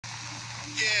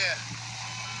Yeah.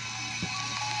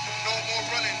 No more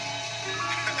running.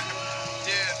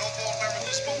 Yeah, no more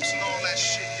American spokes and all that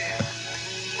shit. Yeah.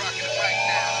 Rocking it right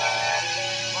now.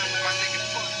 My nigga,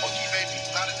 fuck Boogie, baby.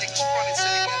 A lot of niggas running, say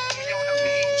they gon' put me on the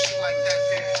beat, shit like that.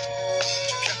 Yeah. But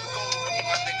you kept it going with me,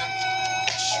 my nigga.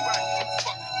 Shit right,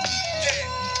 fuck. Yeah,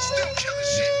 still killing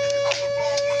shit. I'm the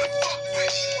wrong one to fuck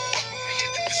with. Fuck with me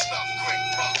and you can stop quick.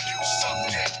 Fuck you,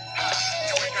 subject. Ha.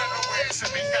 You ain't got no ways to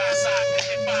be outside. You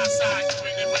ain't by side. You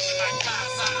ain't living like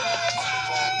outside. I'm the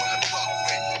wrong one to fuck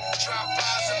with.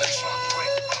 Drivebys in the trunk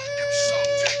quick. Fuck you,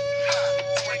 subject. Ha.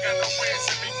 You ain't got no ways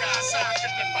to be outside. You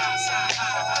ain't by side.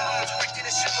 It's wicked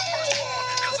as shit the first born.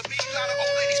 Cause of me, a lot of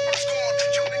old ladies first gone.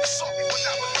 You niggas saw me when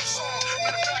I was no song.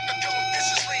 Matter of fact, I kill them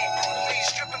viciously, brutally,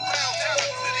 strip them down, down to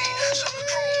nudity. Shut the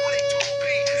chrome when they do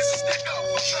be. It's a stick up.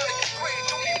 I'm trying to get grade,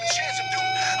 don't even chance to do.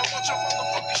 I want y'all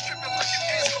motherfuckers stripping like you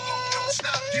dance for loot. Don't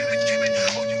stop, give it.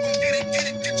 Oh, you gon' get it.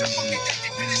 Get your fucking dick,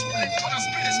 you finish split. When I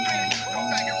spit it, spit it. Y'all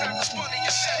faggot rappers funny,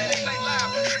 it's Saturday Night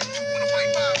Live. Trick you with a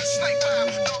white vibe and snipe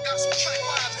vibe. Y'all got some track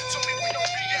lines, tell me where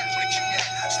y'all be at, where the key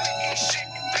at. Sleep, eat shit,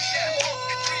 and be at. Punk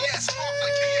and 3S, spark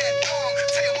like be at. Dong,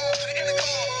 tail on to the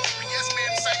intercom. BS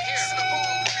man, sat here, sit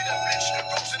alone. Be that bitch,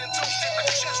 roasted and toasted like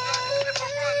a chestnut. And if I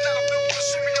run out of milk for the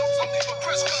cereals, I'll leave a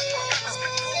press cut. Got this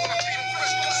big pool and I feed him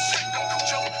fresh cut. Sick, don't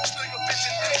cujo, steal your bitch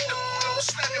and take the kudo.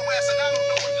 Slam your ass and I don't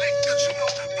know what lick the judo.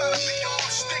 Gotta be on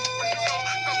stick when you know.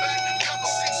 Come back,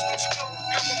 couple six, what you know.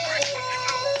 Got my brick when you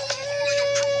know. All of your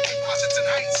crew in Washington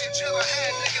Heights. In jail I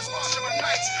had niggas washing my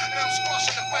nights. Now I'm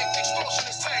squashing the fight, extortion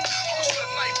is tight. Horse with a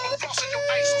knife, I'm flossing your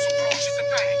ice on some bullshit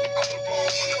tonight. I'm the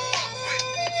wrong one to fuck with.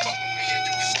 Fuck with me and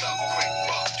you get stuff quick.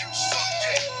 Fuck you,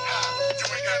 subject. Ha. You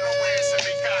ain't got no ways to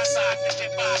be outside. You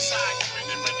get by side. You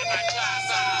ain't living like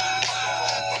outside. I'm the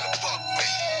wrong one to fuck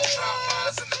with.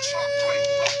 Drivebys in the trunk quick.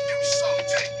 Fuck you,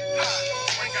 subject. Ha.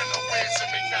 You ain't got no ways to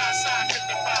be outside. You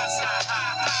get by side. Ha.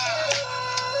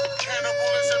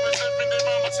 Cannibalism is infinite.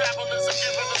 My metabolism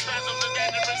giving us spasms and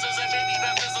aneurysms and baby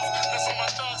baptisms. That's what my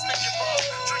thugs think you bug.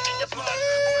 Drinking your blood.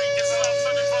 Booty gets love.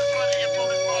 Sunday fuck bloody and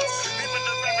bloated bugs. Leaving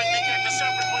the everything at the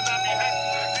serpent when I be heading.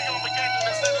 The Armageddon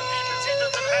instead of demons. He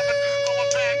doesn't heaven. Going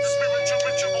back to spiritual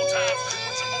ritual times.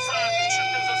 Ritual fine.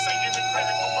 Trippers of Satan and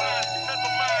critical mind.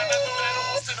 Never mind. I do that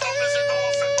often. Homeless and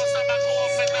orphan. Bust out my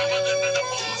coffin. I'm a living a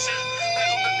bullshit.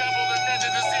 Battle the devil and edge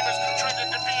the demons.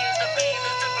 Trending the beings. The being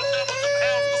is different levels of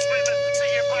hell. Still screaming.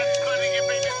 Seeing bodies bloody and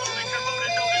babies looting.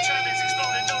 Corroded. Noted. Chinese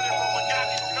exploded. Noted. But we got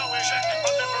it. You know it. Check it.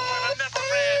 I never run. I never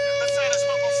ran. The saddest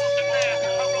motherfucking man.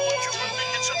 I ruined you and me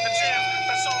and took the jam.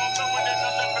 That's all I'm knowing and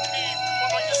I'll never need.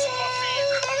 One on your soul I feed.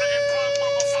 I'm letting punk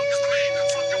motherfuckers bleed.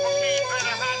 Fucking with me.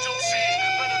 Better hide your seed.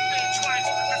 Better think twice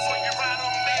before you ride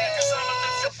on me. Cause I'ma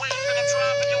lift your weight. Then I'm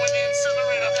driving you in the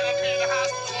incinerator. Then I'm in the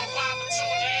hospital. I'm wobbling to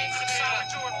the infinite. I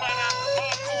do it by now.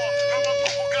 Hardcore. I'm a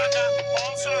Google Gaga. Oh,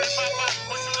 I'm sorry, Papa.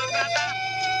 Was you the Gaga?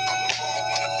 I'm the wrong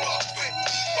one to fuck with.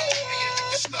 Fuck with me and you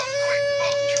get stuff quick.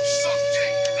 Fuck you,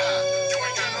 subject. Ha. You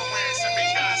ain't got no ways to be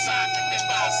outside. You get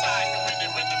by side. You ain't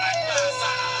living like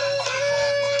outside. I'm the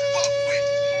wrong one to fuck with.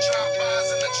 Drivebys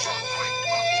in the trunk quick.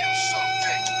 Fuck you,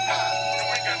 subject. Ha. You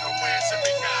ain't got no ways to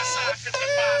be outside. You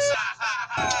get by side.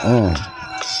 Ha.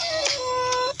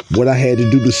 What I had to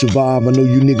do to survive, I know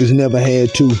you niggas never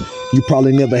had to. You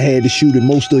probably never had to shoot it.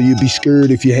 Most of you be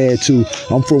scared if you had to.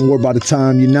 I'm from where by the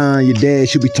time you're 9, your dad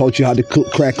should be taught you how to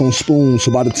cook crack on spoons.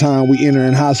 So by the time we enter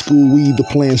in high school, we either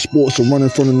playing sports or running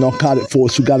from the narcotic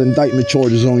force who got indictment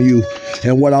charges on you.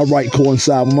 And what I write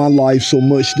coincide with my life so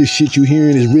much. This shit you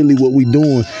hearing is really what we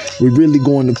doing. We're really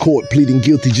going to court pleading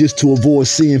guilty just to avoid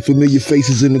seeing familiar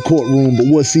faces in the courtroom. But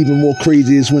what's even more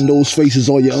crazy is when those faces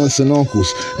are your aunts and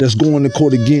uncles that's going to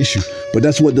court against you. But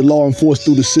that's what the law enforced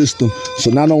through the system.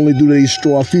 So not only do they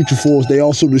destroy our future for us, they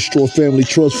also destroy family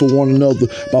trust for one another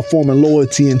by forming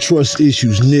loyalty and trust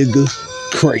issues, nigga.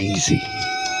 Crazy.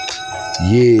 Yeah.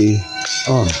 You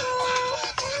ain't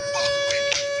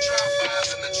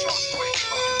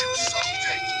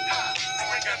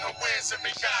got no ways to be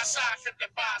outside.